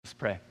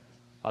Pray.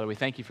 Father, we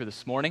thank you for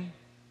this morning.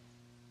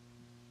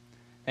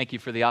 Thank you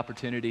for the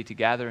opportunity to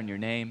gather in your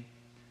name,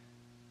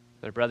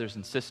 with our brothers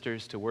and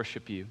sisters, to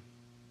worship you.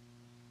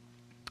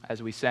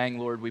 As we sang,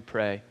 Lord, we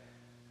pray,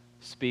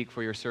 speak,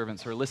 for your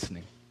servants are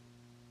listening.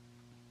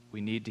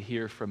 We need to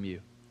hear from you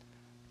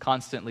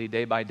constantly,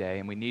 day by day,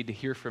 and we need to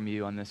hear from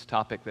you on this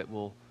topic that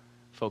we'll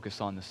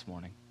focus on this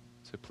morning.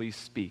 So please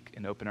speak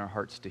and open our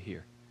hearts to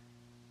hear.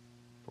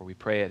 For we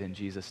pray it in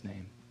Jesus'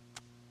 name.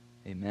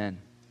 Amen.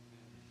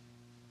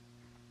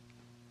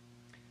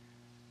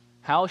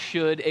 How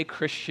should a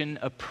Christian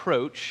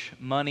approach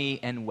money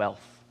and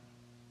wealth?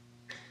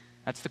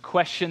 That's the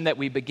question that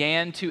we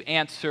began to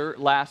answer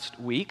last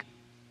week.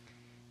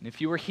 And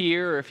if you were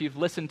here or if you've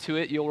listened to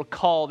it, you'll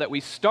recall that we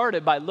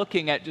started by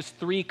looking at just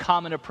 3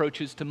 common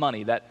approaches to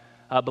money that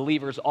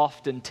believers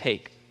often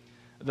take.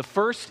 The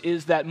first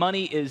is that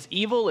money is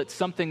evil. It's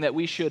something that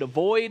we should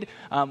avoid.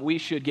 We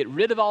should get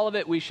rid of all of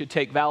it. We should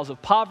take vows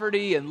of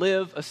poverty and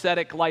live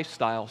ascetic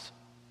lifestyles.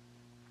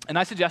 And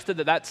I suggested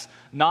that that's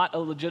not a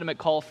legitimate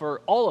call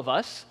for all of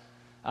us,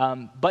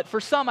 but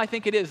for some, I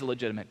think it is a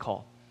legitimate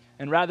call.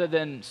 And rather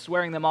than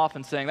swearing them off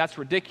and saying, that's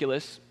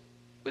ridiculous,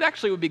 it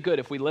actually would be good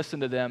if we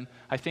listened to them.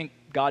 I think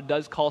God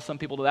does call some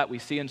people to that. We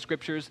see in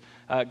scriptures,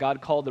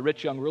 God called the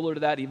rich young ruler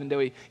to that, even though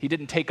he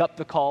didn't take up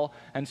the call.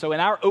 And so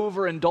in our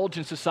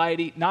overindulgent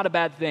society, not a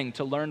bad thing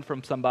to learn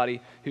from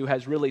somebody who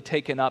has really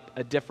taken up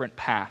a different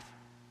path.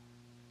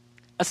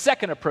 A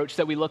second approach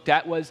that we looked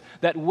at was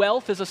that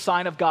wealth is a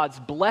sign of God's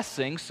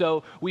blessing,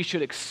 so we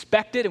should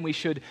expect it and we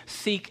should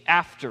seek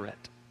after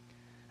it.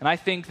 And I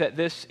think that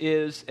this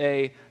is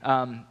a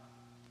kind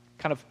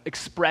of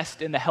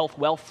expressed in the health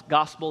wealth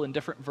gospel in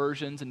different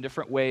versions, in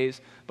different ways,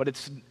 but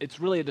it's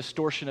really a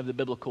distortion of the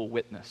biblical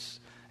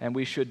witness, and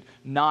we should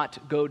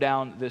not go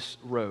down this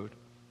road.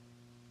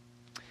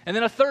 And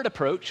then a third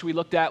approach we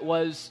looked at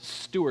was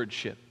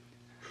stewardship.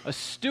 A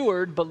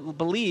steward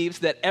believes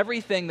that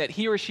everything that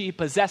he or she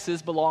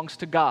possesses belongs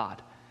to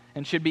God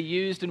and should be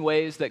used in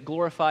ways that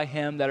glorify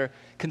him, that are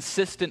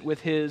consistent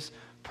with his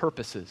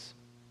purposes.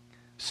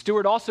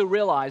 Steward also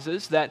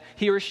realizes that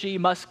he or she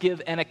must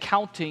give an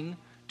accounting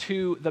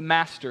to the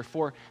master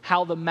for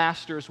how the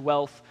master's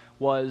wealth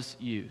was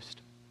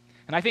used.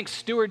 And I think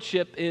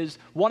stewardship is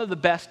one of the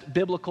best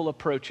biblical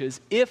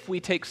approaches if we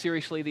take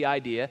seriously the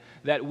idea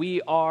that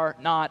we are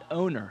not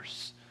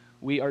owners,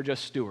 we are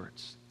just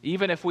stewards.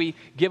 Even if we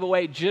give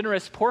away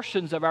generous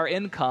portions of our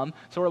income,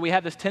 sort of we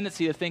have this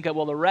tendency to think of,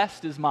 well, the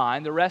rest is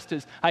mine, the rest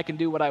is I can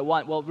do what I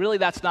want. Well, really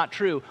that's not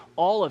true.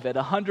 All of it,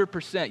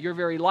 100%, your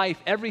very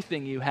life,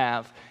 everything you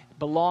have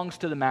belongs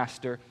to the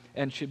master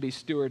and should be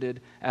stewarded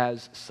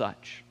as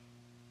such.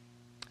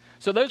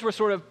 So those were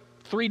sort of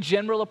 3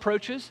 general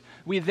approaches.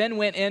 We then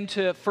went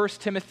into 1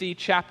 Timothy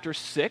chapter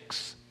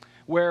 6,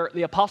 where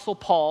the Apostle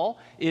Paul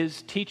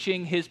is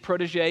teaching his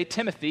protege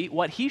Timothy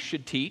what he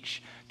should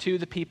teach to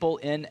the people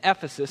in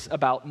Ephesus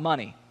about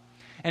money.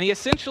 And he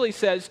essentially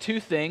says 2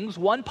 things,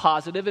 one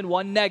positive and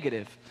one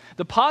negative.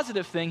 The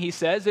positive thing, he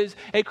says, is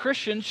a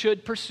Christian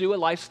should pursue a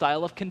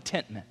lifestyle of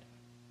contentment.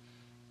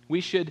 We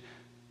should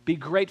be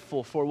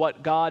grateful for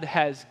what God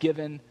has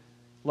given,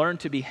 learn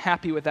to be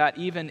happy with that,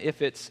 even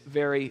if it's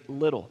very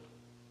little.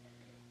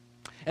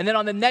 And then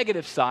on the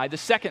negative side, the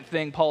second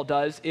thing Paul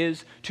does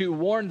is to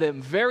warn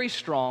them very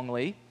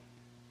strongly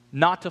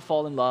not to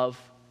fall in love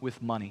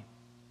with money.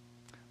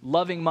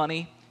 Loving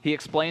money, he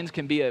explains,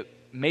 can be a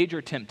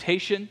major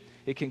temptation.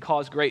 It can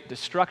cause great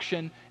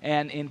destruction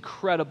and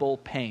incredible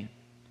pain.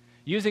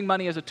 Using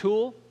money as a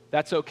tool,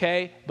 that's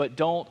okay, but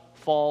don't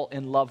fall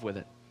in love with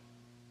it.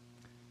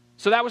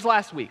 So that was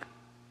last week.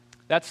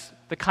 That's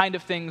the kind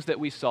of things that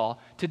we saw.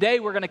 Today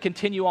we're going to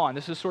continue on.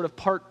 This is sort of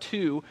part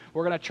 2.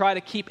 We're going to try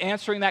to keep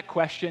answering that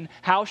question,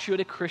 how should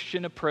a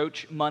Christian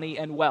approach money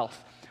and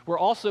wealth? We're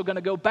also going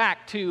to go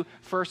back to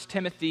 1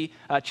 Timothy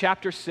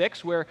chapter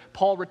 6, where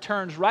Paul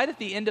returns right at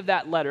the end of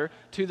that letter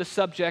to the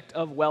subject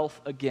of wealth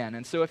again.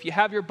 And so if you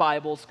have your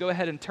Bibles, go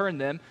ahead and turn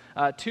them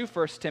to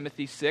 1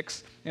 Timothy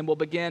 6, and we'll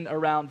begin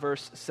around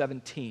verse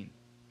 17.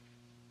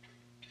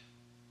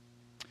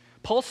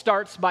 Paul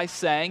starts by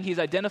saying, he's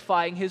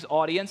identifying his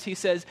audience. He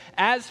says,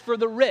 as for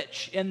the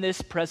rich in this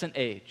present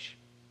age.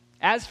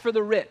 As for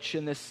the rich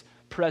in this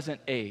present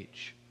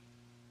age.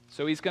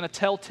 So he's going to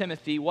tell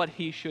Timothy what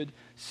he should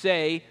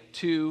say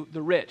to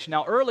the rich.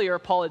 Now earlier,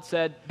 Paul had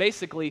said,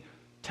 basically,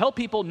 tell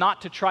people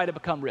not to try to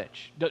become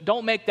rich.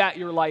 Don't make that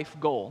your life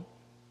goal.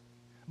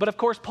 But of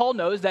course, Paul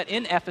knows that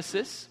in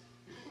Ephesus,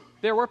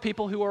 there were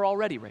people who were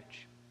already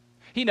rich.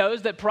 He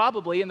knows that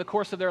probably in the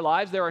course of their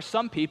lives, there are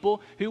some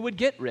people who would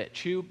get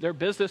rich, who their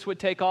business would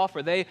take off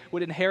or they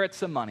would inherit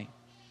some money.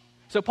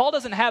 So Paul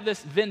doesn't have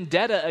this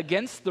vendetta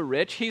against the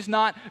rich. He's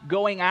not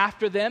going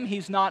after them.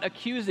 He's not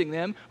accusing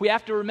them. We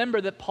have to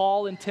remember that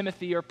Paul and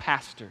Timothy are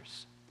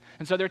pastors.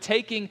 And so they're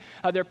taking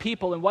their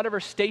people in whatever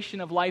station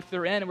of life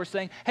they're in, and we're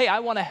saying, hey, I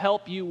want to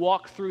help you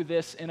walk through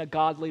this in a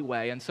godly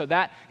way. And so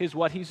that is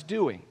what he's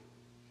doing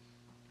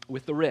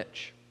with the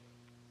rich.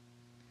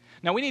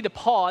 Now we need to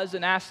pause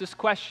and ask this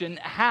question,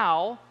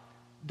 how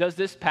does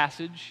this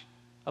passage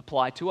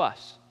apply to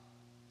us?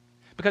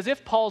 Because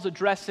if Paul's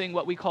addressing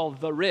what we call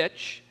the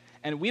rich,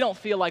 and we don't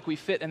feel like we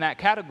fit in that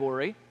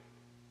category,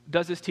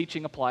 does his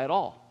teaching apply at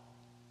all?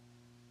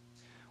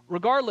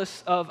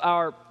 Regardless of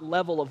our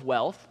level of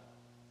wealth,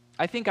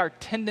 I think our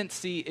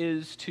tendency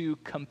is to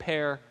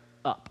compare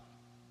up.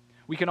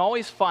 We can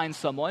always find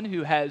someone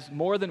who has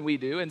more than we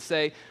do and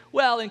say,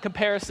 well, in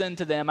comparison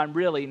to them, I'm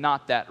really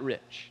not that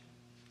rich.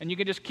 And you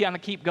can just kind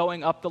of keep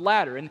going up the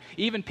ladder. And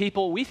even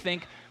people we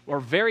think are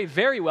very,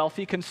 very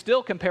wealthy can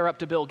still compare up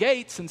to Bill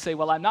Gates and say,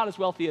 well, I'm not as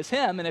wealthy as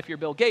him. And if you're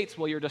Bill Gates,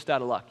 well, you're just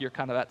out of luck. You're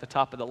kind of at the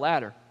top of the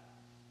ladder.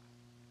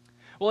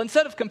 Well,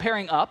 instead of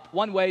comparing up,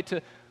 one way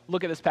to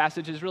look at this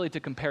passage is really to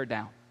compare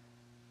down.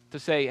 To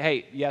say,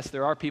 hey, yes,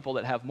 there are people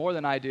that have more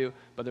than I do,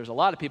 but there's a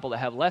lot of people that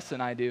have less than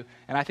I do.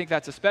 And I think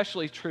that's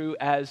especially true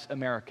as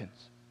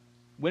Americans.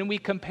 When we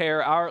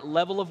compare our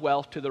level of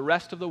wealth to the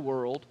rest of the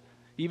world,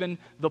 even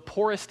the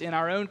poorest in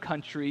our own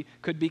country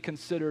could be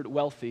considered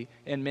wealthy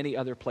in many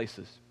other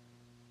places.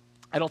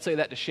 I don't say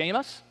that to shame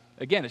us.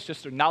 Again, it's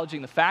just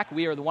acknowledging the fact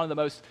we are one of the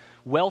most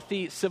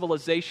wealthy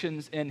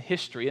civilizations in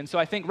history. And so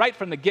I think right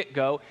from the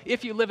get-go,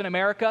 if you live in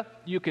America,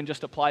 you can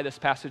just apply this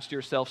passage to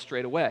yourself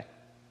straight away.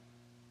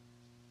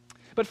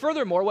 But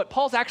furthermore, what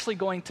Paul's actually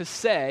going to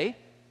say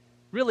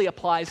really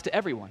applies to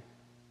everyone,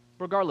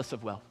 regardless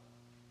of wealth.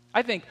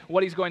 I think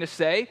what he's going to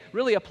say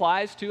really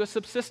applies to a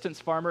subsistence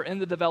farmer in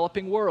the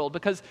developing world,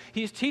 because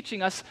he's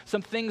teaching us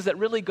some things that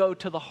really go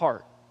to the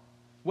heart.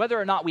 Whether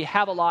or not we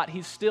have a lot,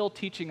 he's still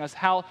teaching us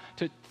how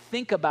to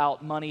think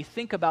about money,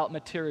 think about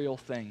material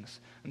things.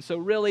 And so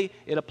really,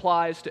 it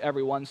applies to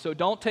everyone. So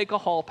don't take a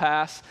hall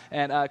pass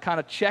and kind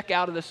of check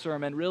out of the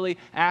sermon. Really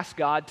ask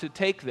God to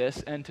take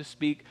this and to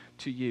speak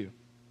to you.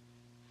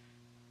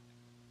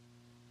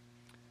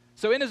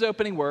 So in his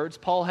opening words,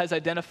 Paul has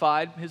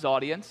identified his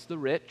audience, the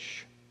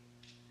rich.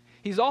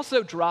 He's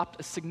also dropped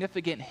a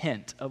significant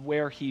hint of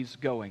where he's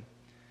going.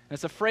 And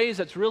it's a phrase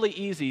that's really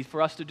easy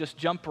for us to just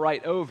jump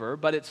right over,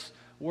 but it's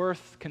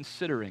worth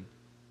considering.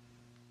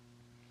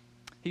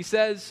 He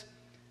says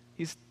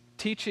he's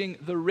teaching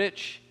the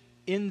rich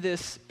in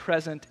this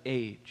present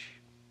age.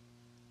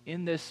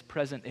 In this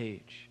present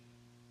age.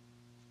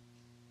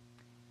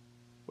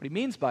 What he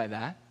means by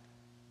that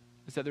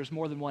is that there's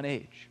more than one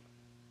age.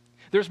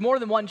 There's more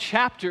than one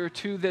chapter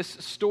to this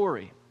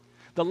story.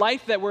 The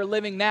life that we're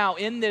living now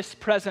in this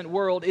present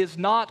world is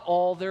not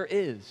all there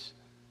is.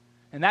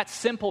 And that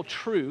simple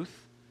truth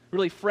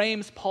really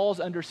frames Paul's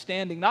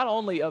understanding not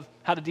only of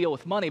how to deal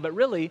with money, but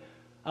really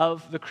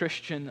of the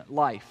Christian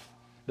life.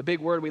 The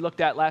big word we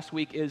looked at last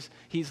week is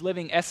he's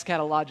living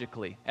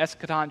eschatologically.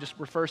 Eschaton just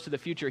refers to the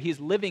future. He's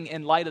living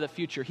in light of the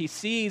future. He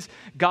sees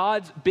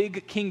God's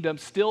big kingdom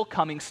still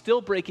coming, still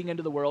breaking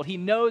into the world. He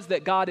knows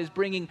that God is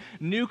bringing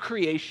new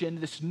creation,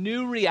 this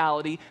new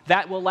reality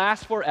that will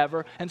last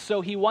forever. And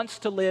so he wants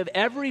to live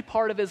every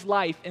part of his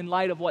life in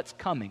light of what's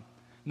coming,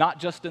 not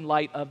just in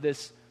light of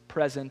this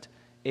present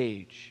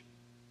age.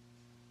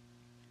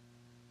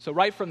 So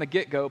right from the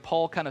get-go,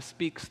 Paul kind of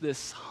speaks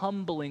this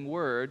humbling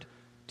word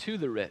to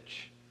the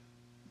rich.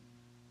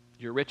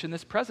 You're rich in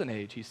this present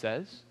age, he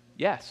says.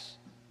 Yes.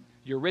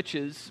 Your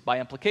riches, by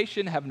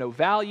implication, have no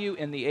value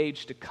in the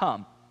age to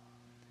come.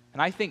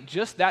 And I think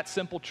just that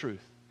simple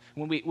truth,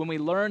 when we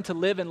learn to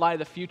live in light of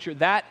the future,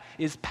 that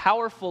is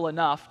powerful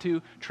enough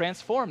to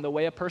transform the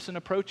way a person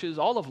approaches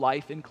all of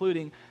life,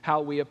 including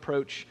how we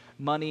approach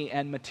money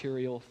and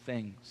material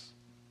things.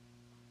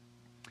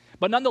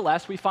 But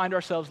nonetheless, we find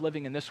ourselves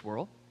living in this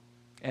world,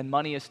 and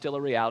money is still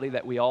a reality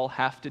that we all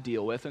have to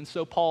deal with. And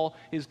so Paul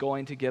is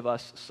going to give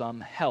us some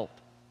help.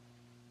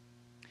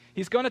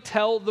 He's going to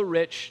tell the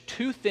rich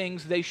two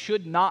things they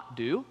should not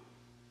do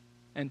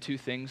and two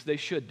things they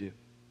should do.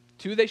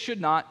 Two they should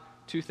not,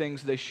 two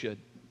things they should.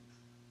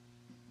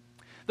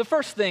 The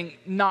first thing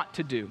not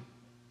to do,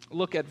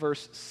 look at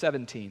verse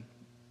 17.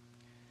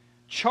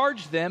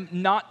 Charge them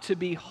not to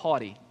be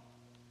haughty.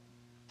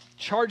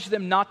 Charge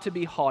them not to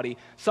be haughty.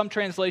 Some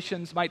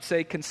translations might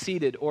say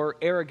conceited or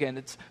arrogant.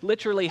 It's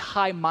literally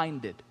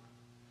high-minded.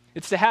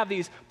 It's to have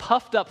these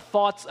puffed up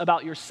thoughts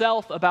about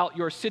yourself, about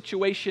your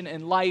situation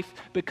in life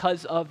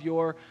because of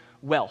your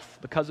wealth,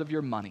 because of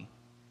your money.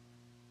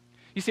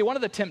 You see, one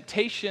of the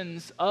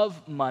temptations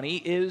of money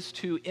is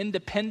to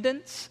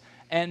independence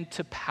and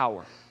to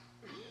power.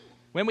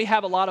 When we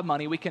have a lot of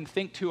money, we can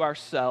think to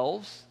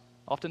ourselves,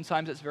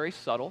 oftentimes it's very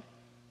subtle,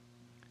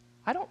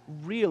 I don't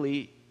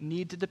really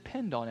need to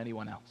depend on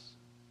anyone else.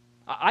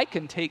 I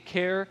can take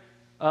care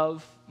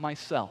of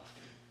myself.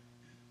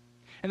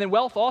 And then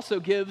wealth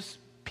also gives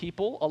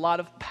people a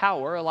lot of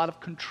power, a lot of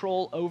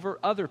control over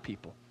other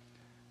people.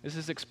 This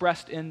is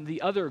expressed in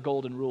the other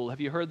golden rule. Have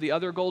you heard the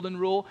other golden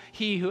rule?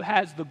 He who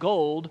has the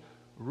gold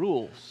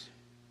rules.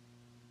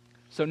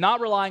 So not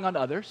relying on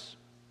others,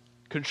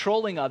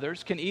 controlling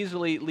others can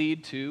easily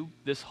lead to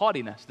this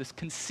haughtiness, this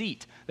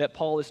conceit that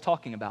Paul is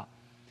talking about.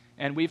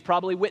 And we've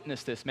probably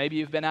witnessed this. Maybe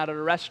you've been out at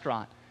a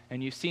restaurant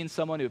and you've seen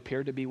someone who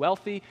appeared to be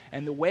wealthy,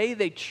 and the way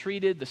they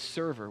treated the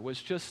server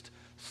was just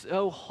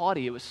so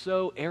haughty. It was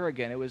so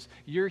arrogant. It was,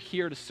 you're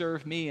here to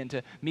serve me and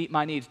to meet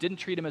my needs. Didn't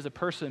treat him as a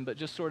person, but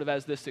just sort of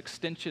as this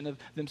extension of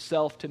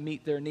themselves to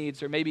meet their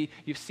needs. Or maybe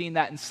you've seen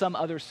that in some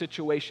other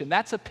situation.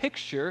 That's a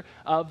picture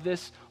of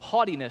this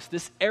haughtiness,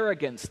 this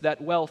arrogance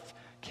that wealth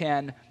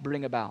can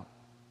bring about.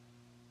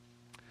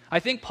 I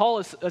think Paul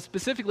is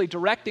specifically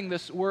directing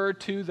this word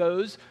to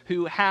those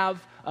who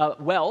have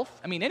wealth.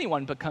 I mean,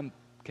 anyone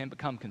can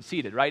become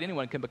conceited, right?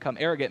 Anyone can become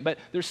arrogant, but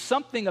there's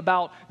something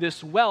about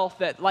this wealth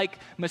that, like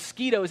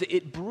mosquitoes,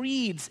 it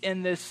breeds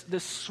in this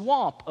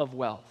swamp of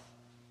wealth.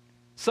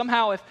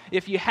 Somehow,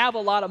 if you have a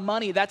lot of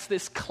money, that's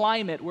this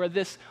climate where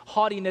this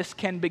haughtiness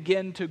can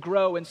begin to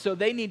grow, and so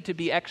they need to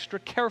be extra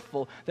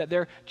careful that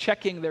they're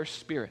checking their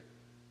spirit,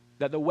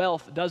 that the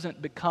wealth doesn't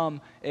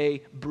become a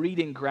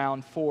breeding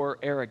ground for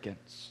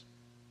arrogance.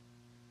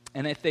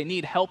 And if they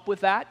need help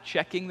with that,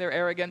 checking their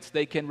arrogance,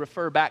 they can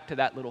refer back to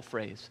that little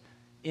phrase,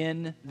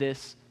 in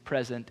this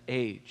present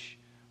age.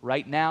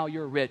 Right now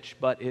you're rich,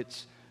 but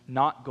it's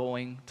not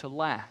going to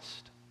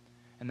last.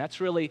 And that's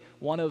really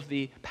one of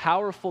the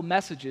powerful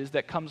messages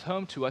that comes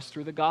home to us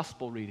through the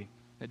gospel reading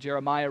that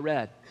Jeremiah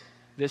read.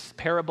 This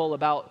parable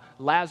about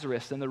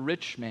Lazarus and the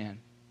rich man.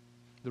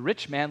 The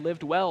rich man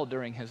lived well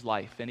during his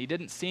life, and he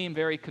didn't seem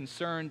very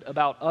concerned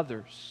about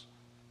others.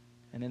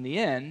 And in the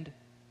end,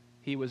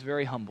 he was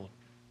very humbled.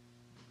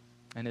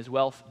 And his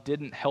wealth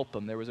didn't help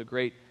him. There was a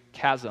great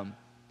chasm,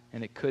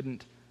 and it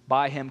couldn't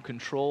buy him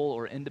control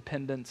or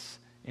independence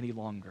any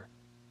longer.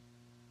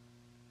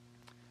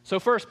 So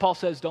first, Paul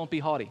says, don't be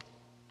haughty.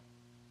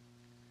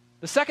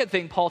 The second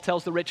thing Paul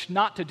tells the rich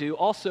not to do,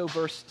 also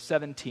verse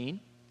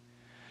 17,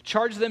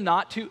 charge them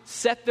not to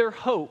set their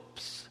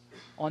hopes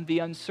on the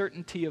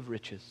uncertainty of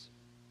riches.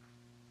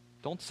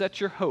 Don't set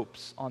your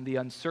hopes on the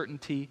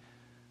uncertainty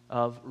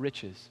of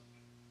riches.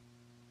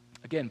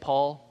 Again,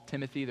 Paul,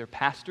 Timothy, they're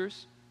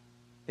pastors.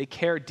 They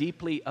care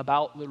deeply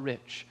about the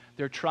rich.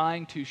 They're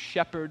trying to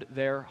shepherd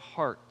their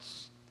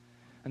hearts.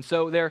 And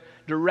so they're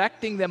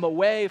directing them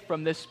away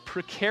from this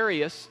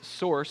precarious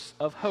source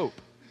of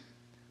hope.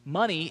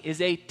 Money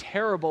is a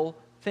terrible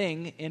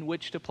thing in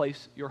which to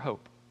place your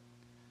hope.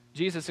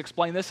 Jesus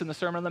explained this in the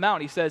Sermon on the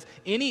Mount. He says,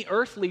 any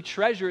earthly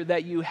treasure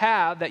that you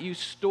have, that you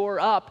store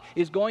up,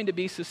 is going to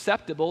be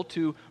susceptible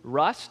to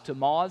rust, to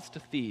moths, to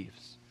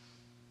thieves.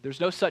 There's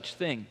no such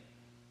thing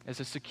as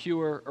a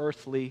secure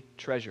earthly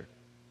treasure.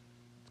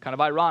 It's kind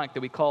of ironic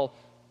that we call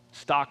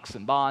stocks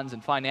and bonds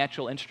and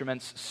financial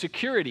instruments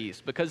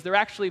securities because they're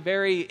actually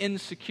very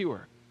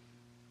insecure.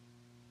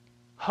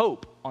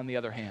 Hope, on the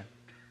other hand,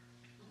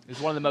 is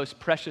one of the most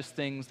precious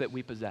things that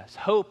we possess.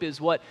 Hope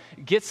is what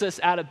gets us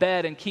out of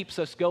bed and keeps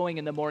us going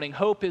in the morning.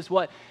 Hope is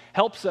what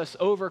helps us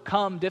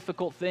overcome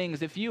difficult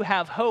things. If you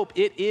have hope,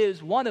 it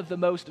is one of the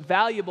most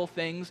valuable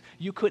things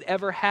you could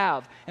ever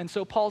have. And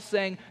so Paul's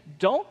saying,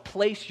 don't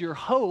place your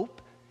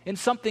hope in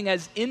something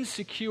as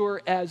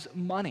insecure as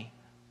money.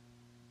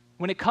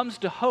 When it comes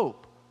to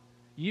hope,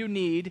 you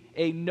need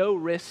a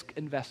no-risk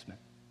investment.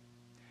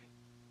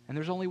 And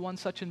there's only one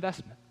such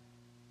investment,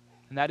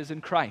 and that is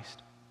in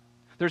Christ.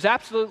 There's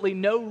absolutely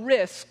no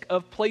risk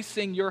of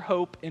placing your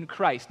hope in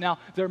Christ. Now,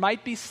 there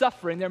might be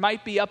suffering, there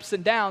might be ups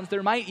and downs,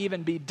 there might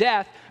even be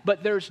death,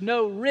 but there's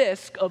no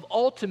risk of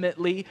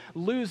ultimately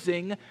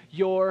losing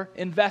your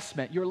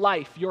investment, your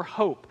life, your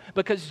hope,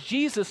 because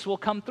Jesus will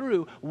come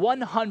through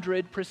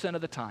 100%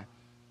 of the time.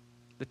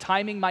 The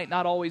timing might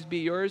not always be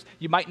yours.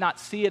 You might not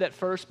see it at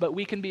first, but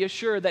we can be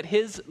assured that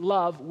His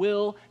love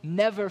will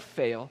never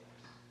fail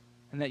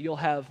and that you'll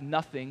have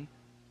nothing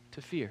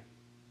to fear.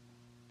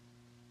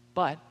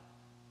 But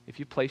if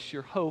you place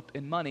your hope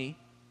in money,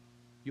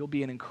 you'll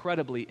be an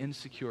incredibly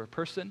insecure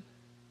person,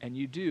 and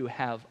you do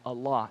have a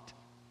lot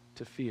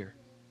to fear.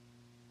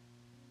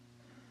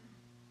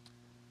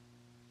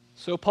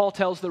 So Paul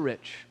tells the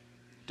rich,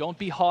 don't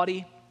be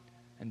haughty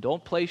and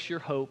don't place your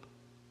hope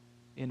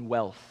in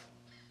wealth.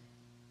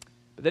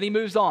 But then he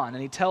moves on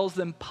and he tells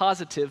them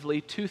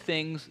positively two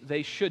things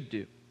they should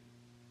do.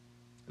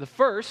 The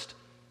first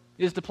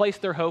is to place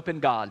their hope in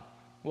God.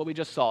 What we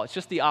just saw. It's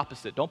just the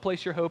opposite. Don't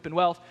place your hope in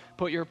wealth.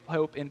 Put your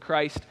hope in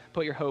Christ.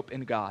 Put your hope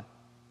in God.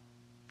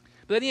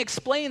 But then he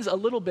explains a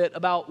little bit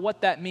about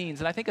what that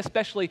means, and I think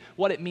especially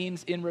what it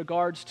means in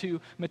regards to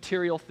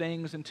material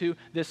things and to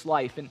this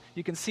life. And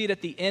you can see it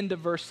at the end of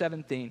verse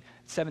 17.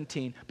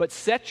 But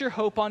set your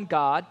hope on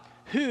God,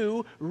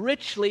 who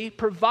richly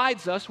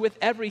provides us with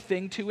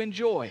everything to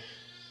enjoy.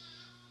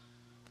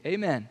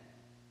 Amen.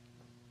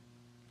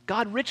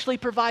 God richly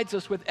provides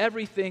us with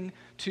everything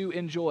to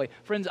enjoy.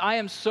 Friends, I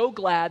am so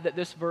glad that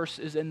this verse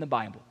is in the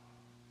Bible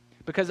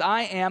because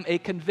I am a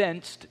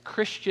convinced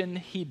Christian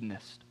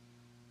hedonist.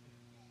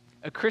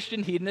 A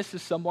Christian hedonist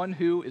is someone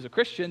who is a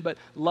Christian but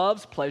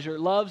loves pleasure,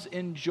 loves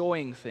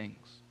enjoying things.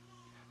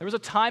 There was a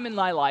time in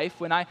my life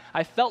when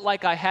I felt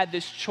like I had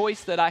this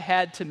choice that I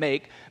had to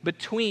make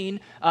between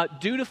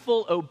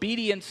dutiful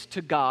obedience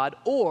to God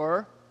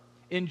or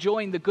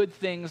enjoying the good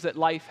things that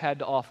life had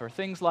to offer.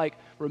 Things like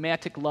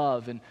romantic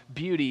love and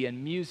beauty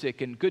and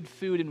music and good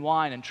food and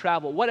wine and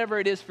travel, whatever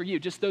it is for you,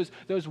 just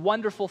those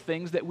wonderful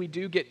things that we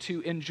do get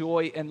to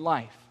enjoy in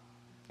life.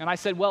 And I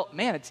said, well,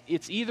 man,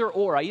 it's either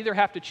or. I either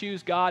have to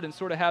choose God and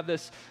sort of have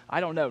this, I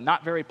don't know,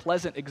 not very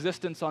pleasant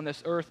existence on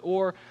this earth,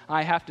 or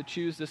I have to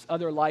choose this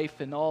other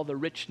life and all the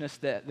richness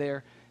that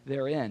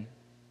they're in.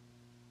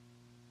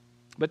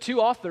 But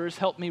two authors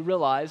helped me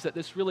realize that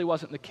this really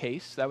wasn't the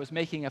case. I was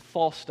making a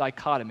false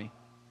dichotomy.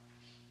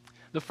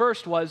 The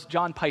first was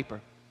John Piper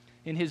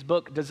in his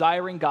book,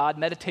 Desiring God,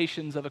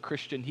 Meditations of a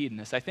Christian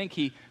Hedonist. I think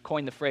he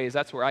coined the phrase.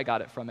 That's where I got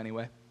it from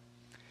anyway.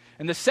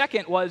 And the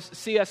second was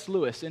C.S.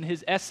 Lewis in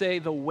his essay,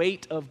 The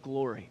Weight of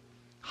Glory.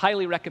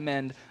 Highly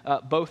recommend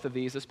both of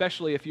these,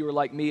 especially if you were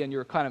like me and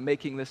you're kind of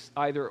making this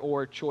either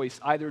or choice,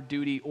 either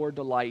duty or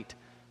delight.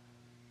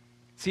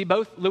 See,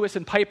 both Lewis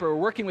and Piper are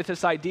working with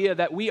this idea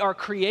that we are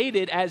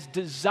created as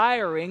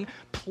desiring,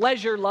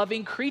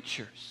 pleasure-loving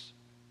creatures.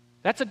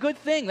 That's a good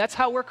thing. That's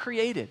how we're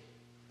created.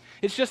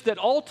 It's just that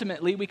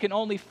ultimately we can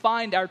only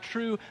find our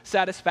true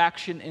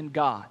satisfaction in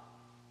God.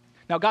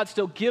 Now, God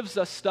still gives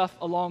us stuff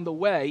along the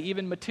way,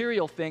 even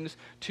material things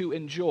to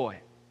enjoy.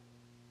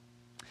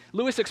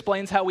 Lewis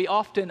explains how we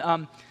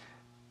often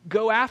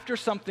go after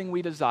something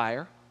we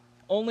desire,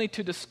 only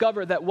to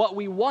discover that what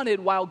we wanted,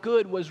 while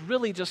good, was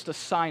really just a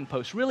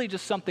signpost, really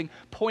just something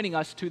pointing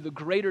us to the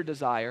greater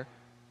desire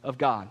of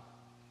God.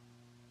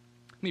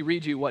 Let me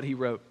read you what he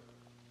wrote.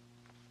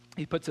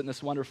 He puts it in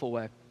this wonderful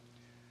way.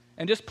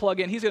 And just plug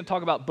in, he's going to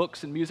talk about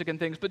books and music and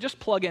things, but just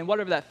plug in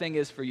whatever that thing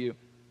is for you.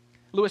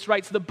 Lewis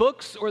writes, the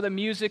books or the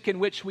music in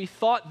which we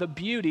thought the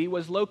beauty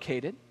was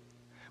located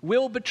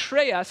will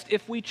betray us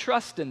if we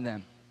trust in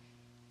them.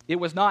 It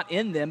was not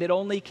in them, it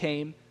only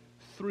came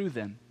through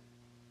them.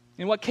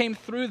 And what came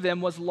through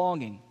them was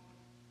longing.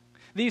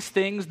 These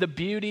things, the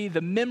beauty, the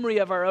memory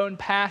of our own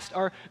past,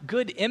 are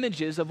good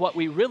images of what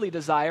we really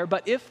desire,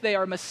 but if they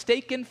are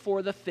mistaken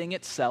for the thing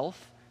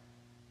itself,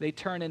 they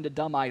turn into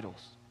dumb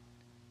idols,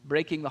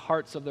 breaking the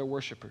hearts of their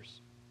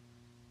worshipers.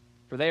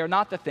 For they are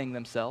not the thing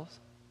themselves.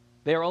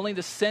 They are only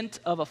the scent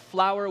of a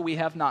flower we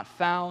have not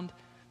found,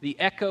 the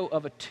echo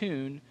of a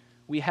tune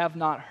we have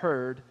not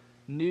heard,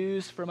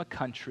 news from a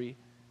country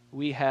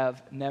we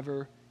have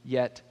never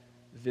yet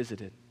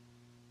visited.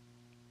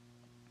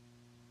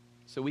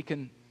 So we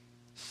can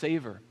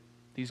savor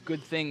these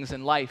good things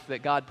in life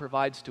that God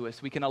provides to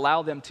us. We can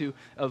allow them to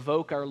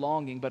evoke our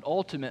longing, but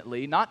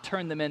ultimately not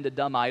turn them into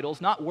dumb idols,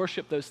 not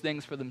worship those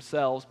things for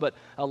themselves, but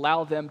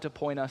allow them to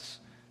point us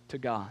to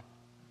God.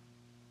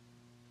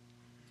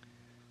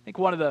 I think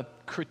one of the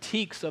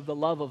critiques of the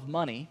love of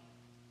money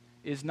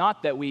is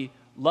not that we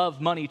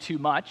love money too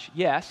much,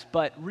 yes,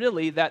 but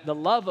really that the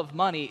love of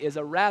money is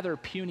a rather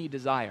puny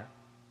desire.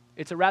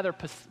 It's a rather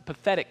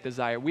pathetic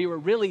desire. We were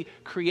really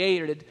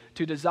created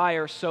to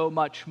desire so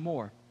much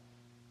more.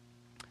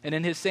 And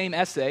in his same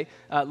essay,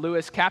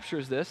 Lewis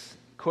captures this,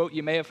 quote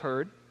you may have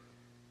heard.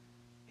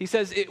 He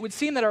says, it would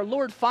seem that our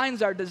Lord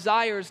finds our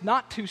desires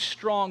not too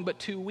strong but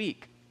too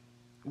weak.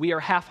 We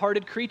are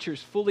half-hearted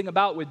creatures fooling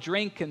about with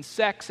drink and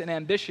sex and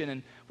ambition,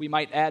 and we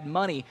might add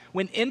money,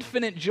 when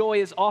infinite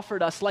joy is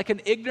offered us like an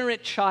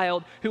ignorant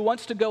child who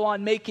wants to go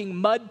on making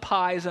mud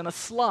pies in a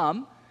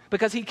slum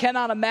because he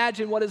cannot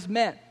imagine what is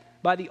meant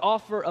by the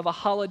offer of a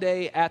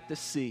holiday at the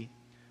sea.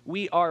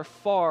 We are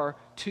far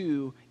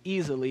too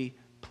easily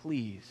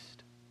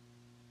pleased.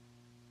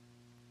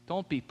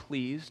 Don't be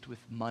pleased with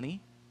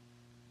money.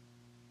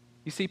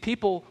 You see,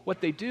 people, what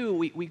they do,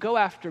 we go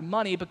after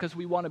money because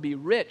we want to be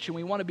rich, and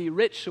we want to be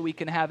rich so we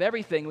can have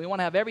everything. We want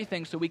to have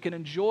everything so we can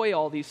enjoy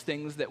all these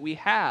things that we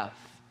have.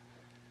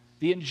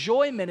 The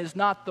enjoyment is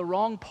not the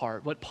wrong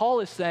part. What Paul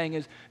is saying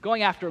is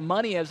going after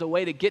money as a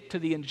way to get to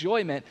the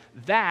enjoyment,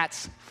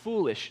 that's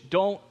foolish.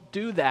 Don't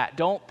do that.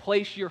 Don't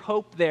place your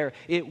hope there.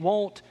 It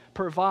won't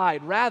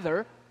provide.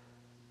 Rather,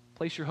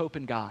 place your hope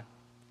in God,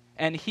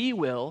 and He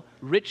will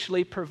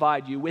richly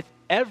provide you with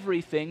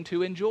everything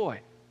to enjoy.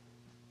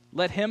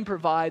 Let Him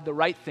provide the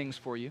right things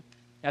for you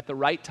at the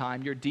right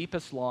time, your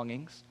deepest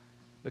longings,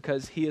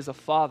 because He is a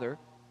Father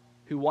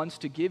who wants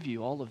to give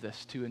you all of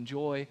this to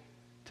enjoy,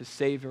 to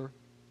savor.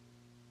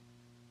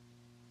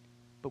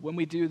 But when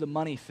we do the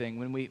money thing,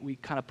 when we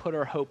kind of put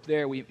our hope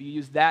there, we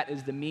use that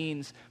as the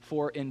means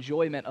for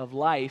enjoyment of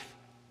life,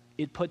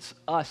 it puts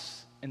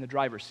us in the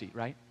driver's seat,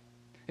 right?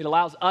 It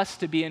allows us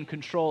to be in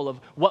control of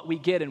what we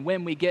get and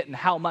when we get and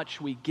how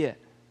much we get.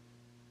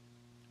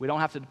 We don't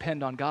have to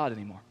depend on God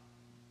anymore.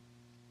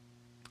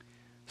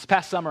 This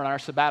past summer on our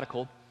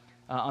sabbatical,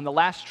 on the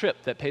last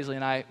trip that Paisley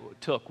and I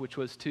took, which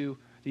was to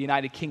the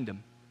United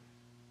Kingdom,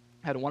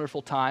 had a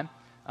wonderful time.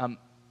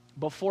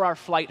 Before our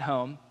flight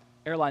home,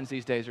 airlines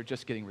these days are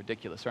just getting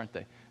ridiculous, aren't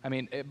they? I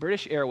mean,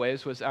 British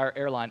Airways was our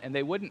airline, and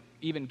they wouldn't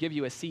even give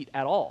you a seat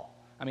at all.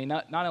 I mean,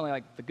 not only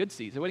like the good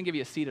seats, they wouldn't give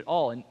you a seat at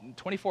all. And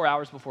 24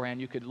 hours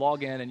beforehand, you could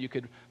log in and you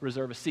could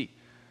reserve a seat.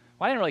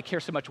 Well, I didn't really care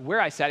so much where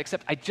I sat,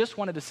 except I just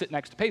wanted to sit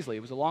next to Paisley.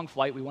 It was a long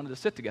flight. We wanted to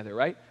sit together,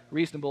 right?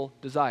 Reasonable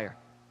desire.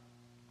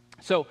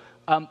 So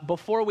I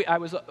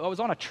was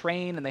on a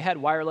train, and they had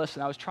wireless,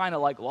 and I was trying to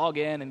log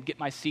in and get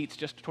my seats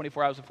just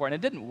 24 hours before, and it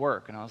didn't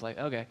work. And I was like,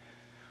 okay,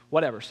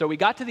 whatever. So we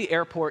got to the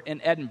airport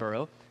in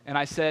Edinburgh, and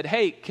I said,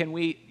 hey, can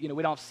we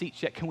don't have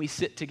seats yet, can we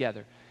sit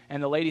together?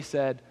 And the lady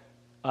said,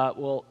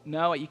 well,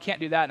 no, you can't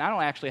do that, and I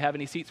don't actually have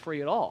any seats for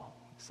you at all.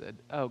 I said,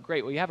 oh,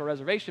 great. Well, you have a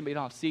reservation, but you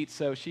don't have seats.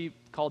 So she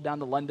called down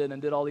to London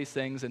and did all these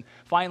things, and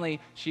finally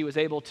she was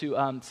able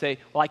to say,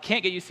 well, I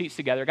can't get you seats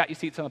together. I got you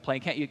seats on the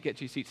plane. Can't you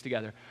get you seats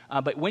together?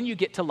 But when you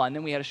get to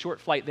London, we had a short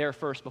flight there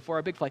first before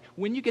our big flight.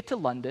 When you get to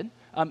London,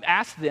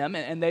 ask them,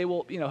 and they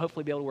will,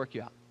 hopefully be able to work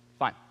you out.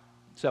 Fine.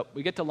 So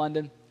we get to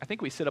London. I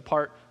think we sit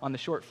apart on the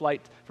short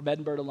flight from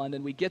Edinburgh to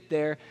London. We get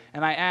there,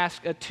 and I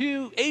asked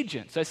two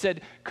agents. I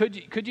said,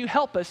 could you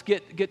help us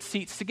get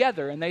seats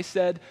together? And they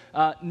said,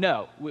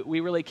 no, we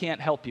really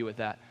can't help you with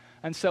that.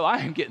 And so I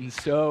am getting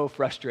so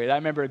frustrated. I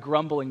remember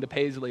grumbling to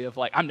Paisley of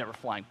I'm never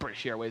flying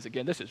British Airways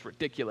again. This is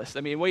ridiculous.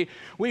 I mean,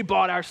 we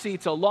bought our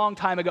seats a long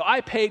time ago. I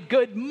paid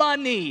good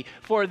money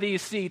for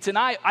these seats. And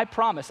I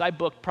promise, I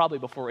booked probably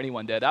before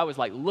anyone did. I was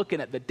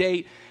looking at the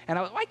date, and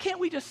I was, why can't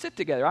we just sit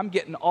together? I'm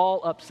getting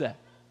all upset.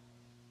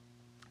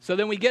 So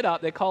then we get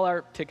up. They call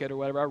our ticket or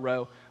whatever, our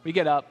row. We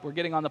get up. We're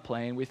getting on the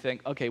plane. We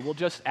think, okay, we'll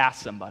just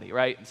ask somebody,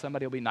 right? And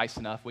somebody will be nice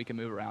enough. We can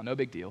move around. No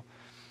big deal.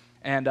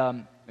 And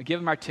I give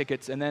them our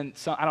tickets, and then,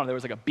 I don't know, there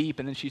was a beep,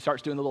 and then she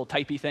starts doing the little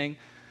typey thing.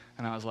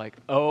 And I was like,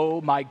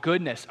 oh, my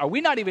goodness. Are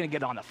we not even going to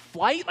get on a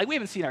flight? We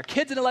haven't seen our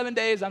kids in 11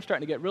 days. I'm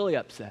starting to get really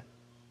upset.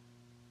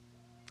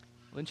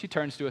 Well, then she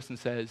turns to us and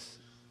says,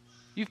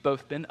 you've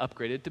both been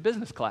upgraded to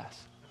business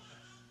class.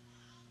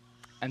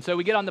 And so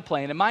we get on the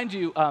plane. And mind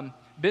you,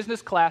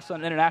 business class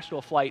on an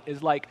international flight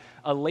is like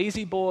a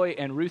Lazy Boy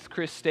and Ruth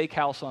Chris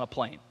Steakhouse on a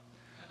plane.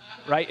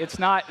 Right? It's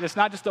not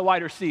just a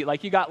wider seat.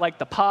 You got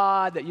the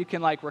pod that you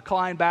can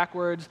recline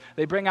backwards.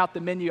 They bring out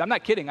the menu. I'm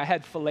not kidding. I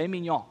had filet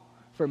mignon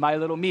for my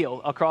little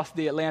meal across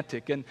the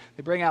Atlantic, and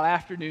they bring out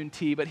afternoon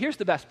tea. But here's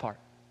the best part.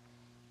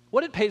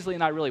 What did Paisley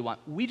and I really want?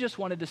 We just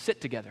wanted to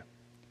sit together.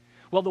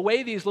 Well, the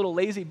way these little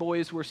lazy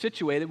boys were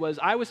situated was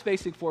I was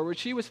facing forward,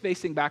 she was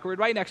facing backward,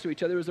 right next to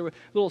each other. There was a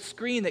little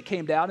screen that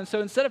came down, and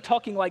so instead of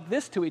talking like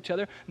this to each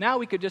other, now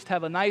we could just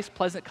have a nice,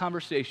 pleasant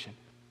conversation.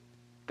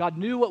 God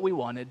knew what we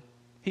wanted.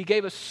 He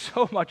gave us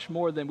so much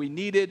more than we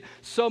needed,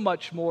 so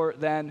much more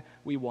than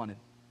we wanted.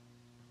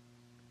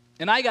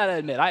 And I got to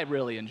admit, I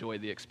really enjoyed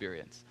the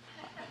experience.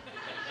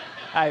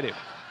 I do.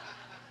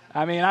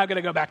 I mean, I'm going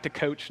to go back to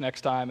coach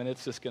next time, and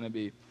it's just going to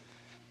be...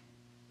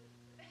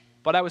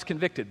 But I was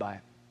convicted by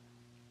it.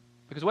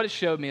 Because what it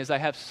showed me is I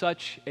have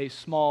such a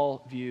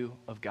small view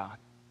of God.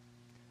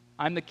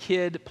 I'm the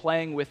kid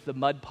playing with the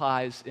mud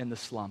pies in the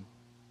slum.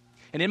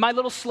 And in my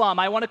little slum,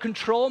 I want to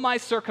control my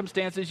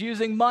circumstances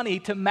using money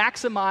to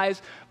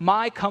maximize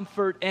my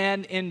comfort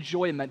and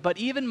enjoyment. But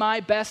even my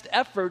best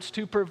efforts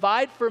to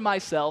provide for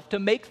myself, to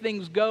make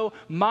things go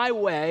my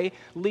way,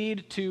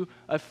 lead to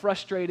a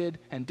frustrated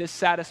and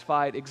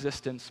dissatisfied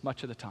existence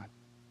much of the time.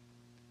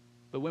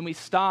 But when we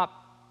stop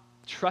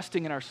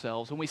trusting in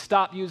ourselves, when we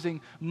stop using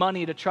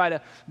money to try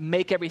to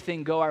make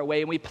everything go our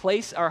way, and we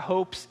place our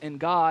hopes in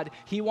God,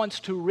 He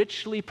wants to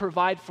richly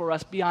provide for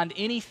us beyond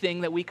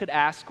anything that we could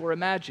ask or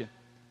imagine.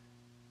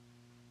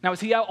 Now, is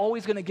He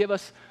always going to give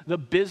us the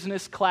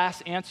business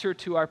class answer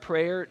to our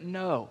prayer?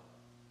 No.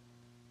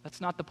 That's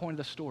not the point of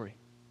the story.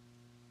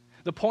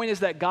 The point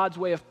is that God's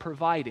way of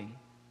providing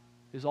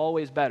is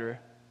always better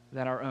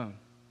than our own.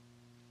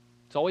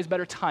 It's always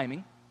better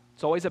timing.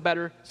 It's always a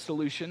better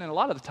solution. And a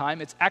lot of the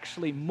time, it's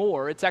actually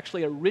more. It's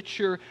actually a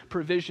richer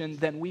provision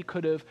than we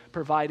could have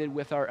provided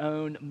with our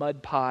own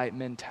mud pie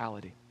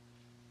mentality.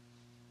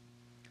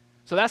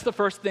 So that's the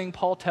first thing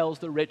Paul tells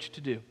the rich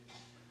to do.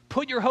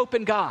 Put your hope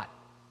in God.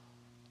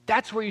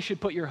 That's where you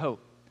should put your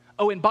hope.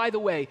 Oh, and by the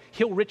way,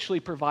 He'll richly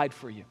provide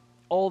for you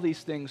all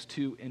these things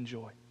to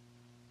enjoy.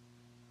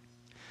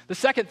 The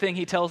second thing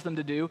he tells them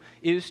to do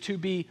is to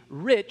be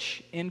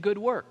rich in good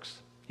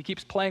works. He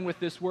keeps playing with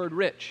this word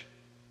rich.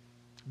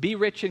 Be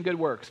rich in good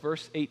works,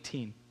 verse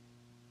 18.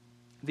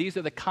 These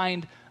are the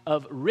kind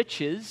of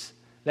riches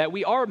that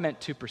we are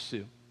meant to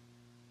pursue.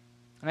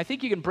 And I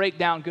think you can break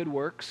down good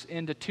works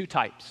into two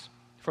types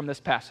from this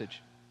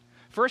passage.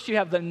 First, you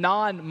have the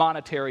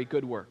non-monetary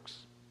good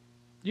works.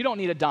 You don't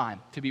need a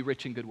dime to be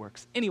rich in good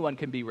works. Anyone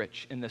can be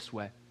rich in this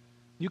way.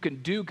 You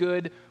can do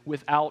good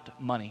without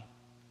money.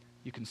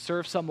 You can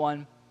serve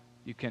someone.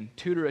 You can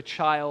tutor a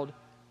child,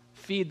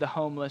 feed the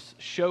homeless,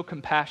 show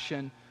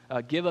compassion,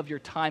 give of your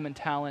time and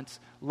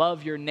talents,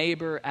 love your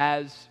neighbor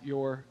as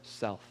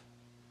yourself.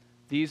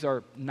 These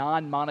are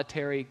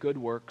non-monetary good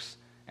works,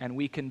 and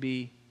we can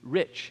be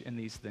rich in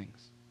these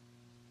things.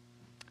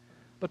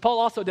 But Paul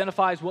also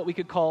identifies what we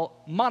could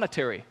call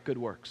monetary good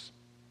works.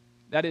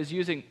 That is,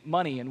 using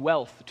money and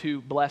wealth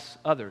to bless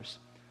others.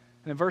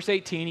 And in verse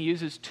 18, he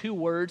uses two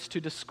words to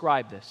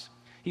describe this.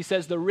 He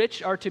says the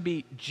rich are to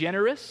be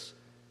generous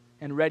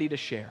and ready to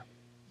share.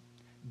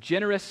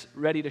 Generous,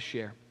 ready to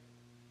share.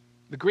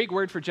 The Greek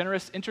word for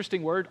generous,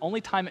 interesting word,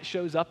 only time it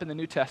shows up in the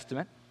New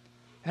Testament.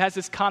 It has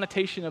this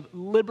connotation of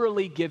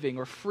liberally giving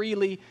or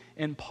freely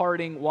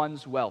imparting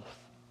one's wealth.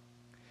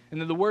 And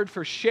then the word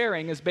for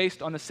sharing is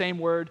based on the same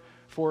word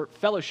for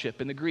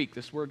fellowship in the Greek,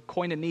 this word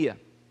koinonia.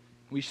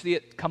 We see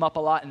it come up a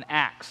lot in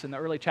Acts, in the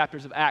early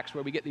chapters of Acts,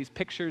 where we get these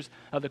pictures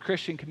of the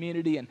Christian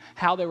community and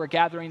how they were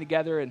gathering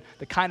together and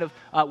the kind of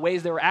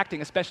ways they were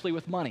acting, especially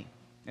with money.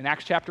 In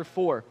Acts chapter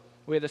 4,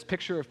 we have this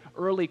picture of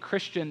early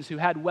Christians who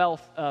had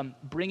wealth,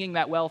 bringing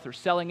that wealth or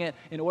selling it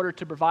in order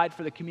to provide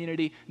for the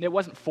community. And it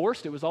wasn't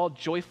forced, it was all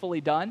joyfully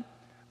done,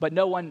 but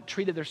no one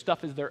treated their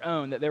stuff as their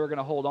own that they were going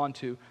to hold on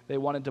to. They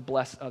wanted to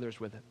bless others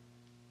with it.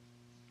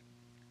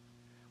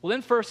 Well,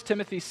 in 1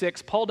 Timothy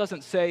 6, Paul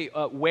doesn't say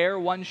where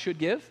one should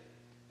give,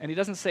 and he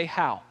doesn't say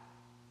how.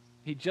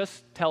 He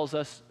just tells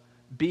us,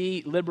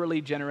 be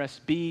liberally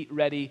generous, be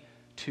ready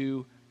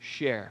to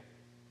share.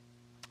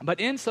 But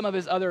in some of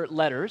his other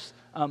letters,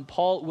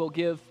 Paul will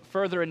give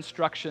further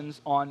instructions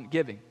on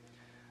giving.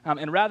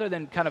 And rather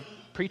than kind of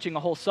preaching a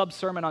whole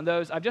sub-sermon on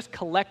those, I've just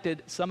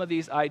collected some of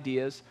these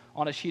ideas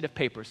on a sheet of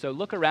paper. So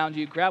look around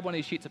you, grab one of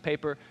these sheets of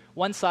paper.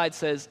 One side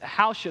says,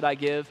 how should I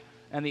give?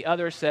 And the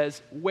other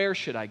says, where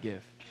should I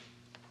give?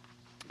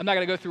 I'm not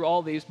going to go through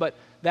all these, but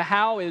the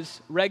how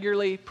is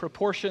regularly,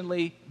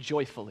 proportionally,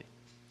 joyfully.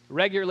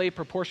 Regularly,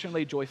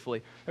 proportionally,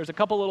 joyfully. There's a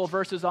couple little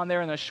verses on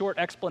there and a short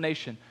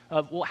explanation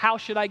of, well, how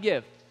should I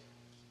give?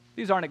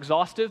 These aren't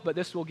exhaustive, but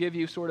this will give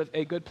you sort of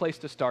a good place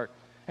to start.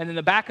 And in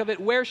the back of it,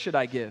 where should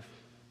I give?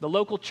 The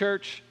local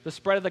church, the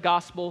spread of the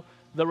gospel,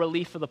 the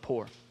relief of the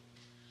poor.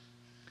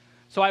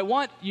 So I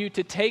want you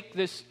to take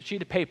this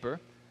sheet of paper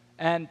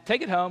and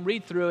take it home,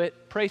 read through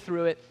it, pray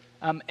through it,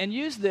 and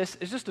use this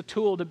as just a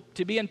tool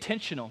to be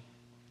intentional,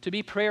 to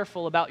be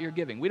prayerful about your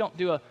giving. We don't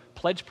do a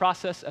pledge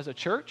process as a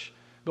church,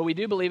 but we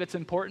do believe it's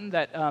important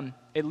that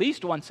at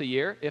least once a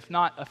year, if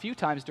not a few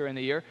times during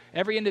the year,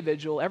 every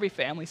individual, every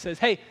family says,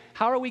 hey,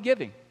 how are we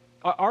giving?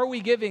 Are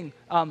we giving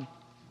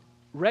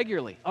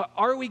regularly?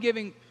 Are we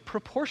giving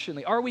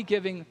proportionally? Are we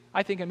giving,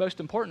 I think, and most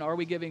important, are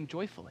we giving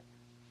joyfully?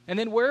 And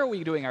then where are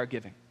we doing our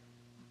giving?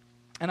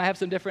 And I have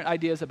some different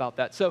ideas about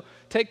that. So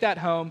take that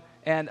home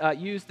and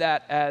use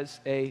that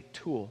as a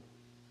tool.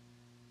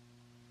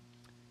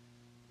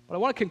 But I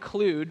want to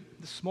conclude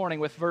this morning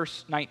with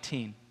verse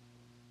 19.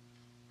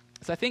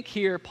 So I think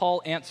here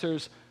Paul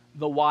answers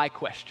the why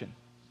question.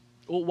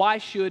 Well, why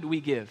should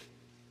we give?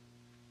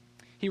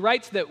 He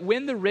writes that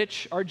when the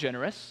rich are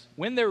generous,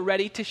 when they're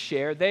ready to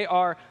share, they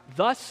are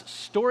thus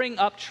storing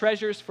up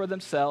treasures for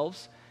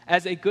themselves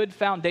as a good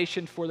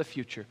foundation for the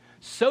future,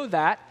 so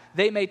that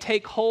they may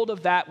take hold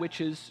of that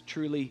which is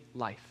truly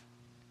life.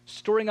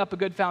 Storing up a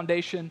good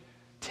foundation,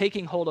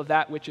 taking hold of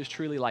that which is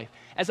truly life.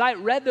 As I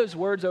read those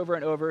words over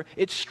and over,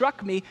 it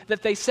struck me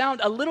that they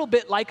sound a little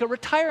bit like a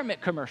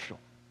retirement commercial.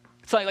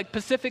 It's like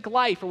Pacific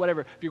Life or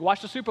whatever. If you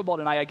watch the Super Bowl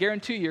tonight, I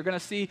guarantee you're going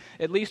to see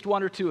at least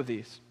one or two of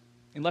these,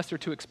 unless they're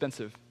too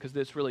expensive, because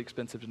it's really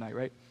expensive tonight,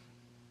 right?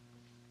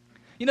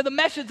 You know, the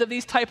message of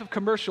these type of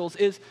commercials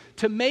is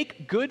to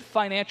make good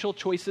financial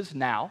choices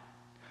now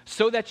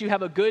so that you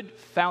have a good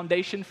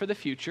foundation for the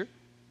future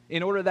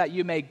in order that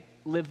you may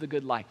live the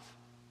good life.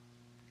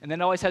 And then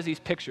it always has these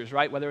pictures,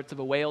 right? Whether it's of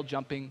a whale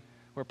jumping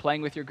or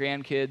playing with your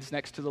grandkids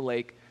next to the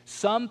lake,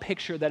 some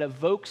picture that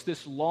evokes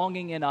this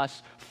longing in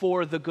us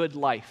for the good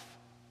life.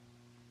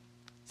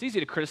 It's easy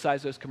to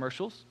criticize those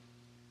commercials,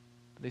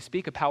 but they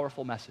speak a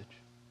powerful message.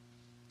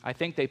 I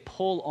think they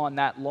pull on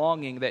that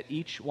longing that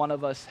each one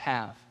of us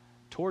have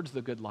towards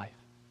the good life.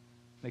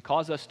 They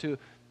cause us to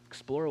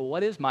explore, well,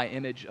 what is my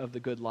image of the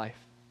good life?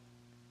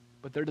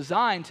 But they're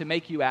designed to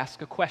make you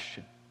ask a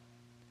question.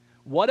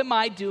 What am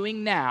I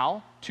doing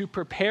now to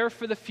prepare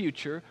for the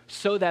future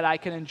so that I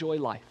can enjoy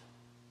life?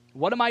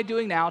 What am I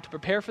doing now to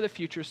prepare for the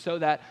future so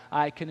that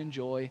I can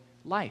enjoy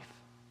life?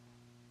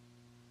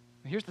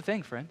 And here's the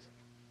thing, friends.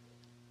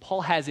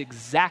 Paul has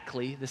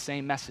exactly the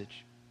same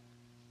message.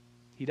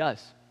 He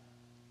does.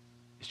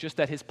 It's just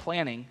that his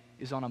planning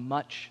is on a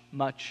much,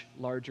 much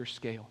larger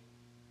scale.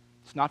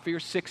 It's not for your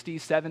 60s,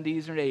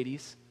 70s, or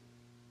 80s.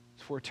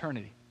 It's for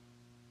eternity.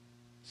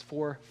 It's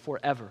for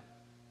forever.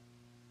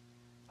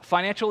 A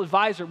financial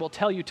advisor will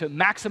tell you to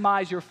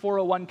maximize your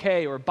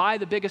 401k or buy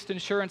the biggest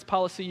insurance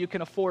policy you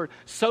can afford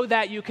so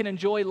that you can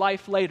enjoy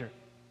life later.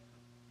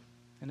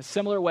 In a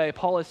similar way,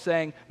 Paul is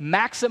saying,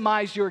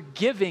 maximize your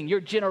giving, your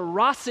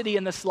generosity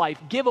in this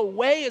life. Give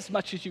away as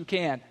much as you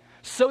can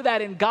so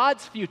that in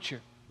God's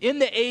future, in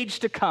the age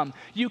to come,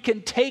 you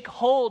can take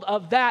hold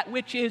of that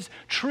which is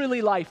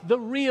truly life, the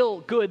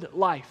real good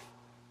life.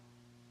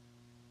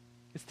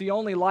 It's the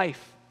only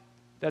life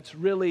that's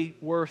really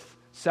worth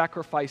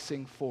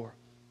sacrificing for.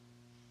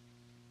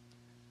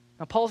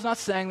 Now, Paul's not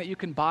saying that you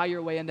can buy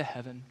your way into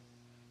heaven.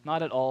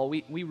 Not at all.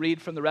 We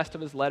read from the rest of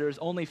his letters,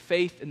 only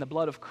faith in the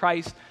blood of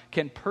Christ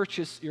can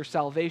purchase your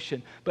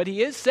salvation. But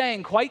he is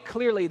saying quite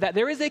clearly that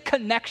there is a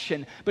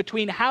connection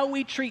between how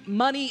we treat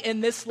money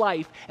in this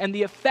life and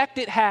the effect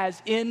it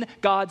has in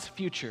God's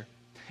future.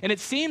 And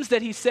it seems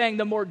that he's saying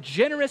the more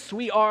generous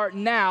we are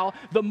now,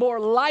 the more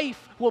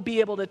life we'll be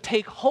able to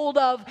take hold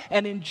of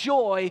and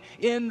enjoy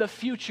in the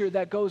future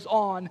that goes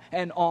on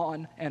and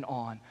on and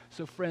on.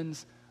 So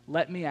friends,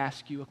 let me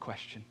ask you a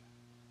question.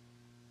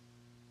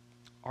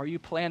 Are you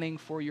planning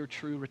for your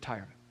true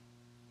retirement?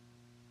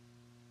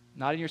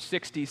 Not in your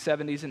 60s,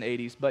 70s, and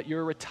 80s, but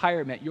your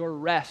retirement, your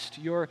rest,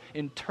 your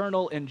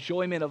internal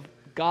enjoyment of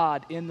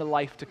God in the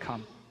life to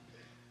come.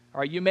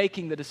 Are you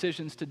making the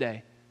decisions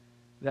today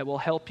that will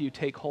help you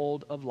take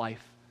hold of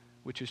life,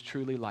 which is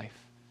truly life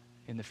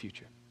in the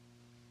future?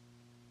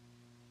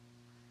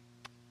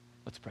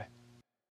 Let's pray.